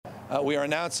we are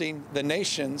announcing the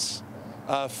nation's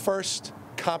first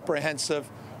comprehensive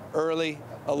early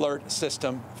alert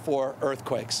system for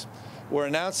earthquakes. We're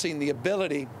announcing the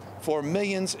ability for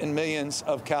millions and millions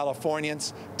of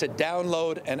Californians to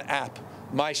download an app,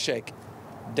 MyShake.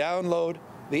 Download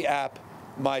the app,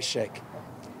 MyShake.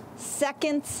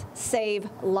 Seconds save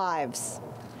lives.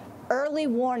 Early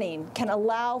warning can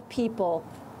allow people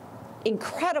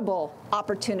incredible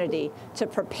opportunity to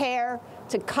prepare,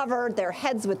 to cover their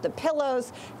heads with the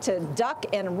pillows, to duck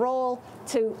and roll,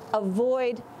 to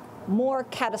avoid more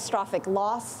catastrophic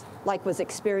loss like was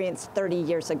experienced 30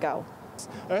 years ago.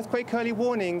 Earthquake early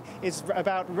warning is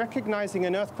about recognizing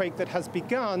an earthquake that has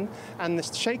begun and the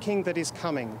shaking that is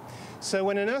coming. So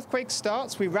when an earthquake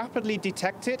starts, we rapidly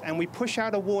detect it and we push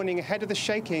out a warning ahead of the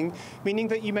shaking, meaning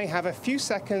that you may have a few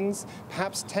seconds,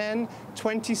 perhaps 10,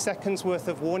 20 seconds worth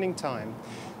of warning time.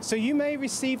 So you may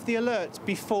receive the alert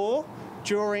before,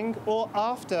 during, or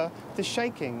after the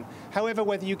shaking. However,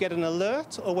 whether you get an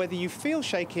alert or whether you feel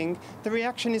shaking, the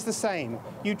reaction is the same.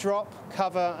 You drop,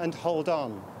 cover, and hold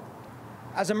on.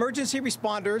 As emergency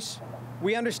responders,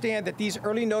 we understand that these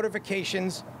early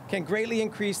notifications can greatly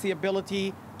increase the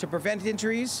ability to prevent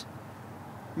injuries,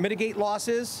 mitigate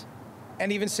losses,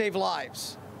 and even save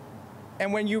lives.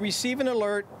 And when you receive an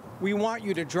alert, we want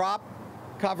you to drop,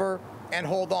 cover, and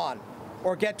hold on,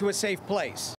 or get to a safe place.